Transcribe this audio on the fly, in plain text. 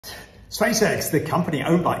SpaceX, the company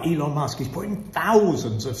owned by Elon Musk, is putting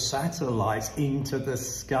thousands of satellites into the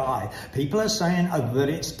sky. People are saying that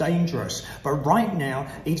it's dangerous, but right now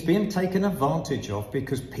it's being taken advantage of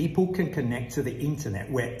because people can connect to the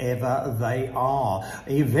internet wherever they are.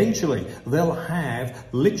 Eventually, they'll have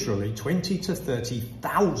literally 20 to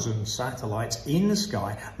 30,000 satellites in the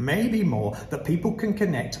sky, maybe more, that people can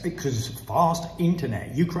connect because it's fast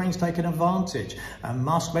internet. Ukraine's taken advantage, and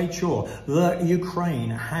Musk made sure that Ukraine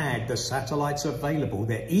had the satellites available.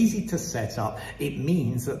 They're easy to set up. It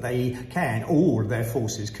means that they can, all their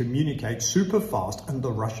forces, communicate super fast, and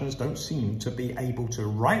the Russians don't seem to be able to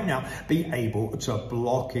right now be able to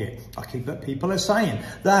block it. I think that people are saying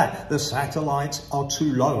that the satellites are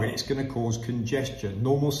too low and it's going to cause congestion.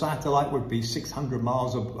 Normal satellite would be 600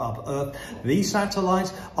 miles above Earth. These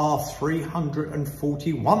satellites are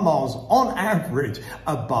 341 miles on average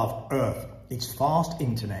above Earth. It's fast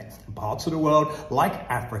internet. Parts of the world, like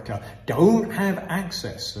Africa, don't have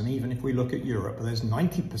access. And even if we look at Europe, there's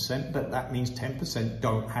 90%, but that means 10%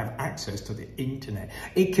 don't have access to the internet.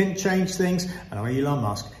 It can change things. And Elon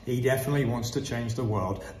Musk, he definitely wants to change the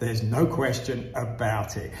world. There's no question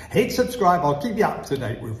about it. Hit subscribe. I'll keep you up to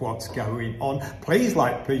date with what's going on. Please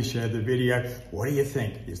like, please share the video. What do you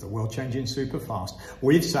think? Is the world changing super fast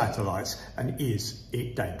with satellites? And is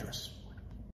it dangerous?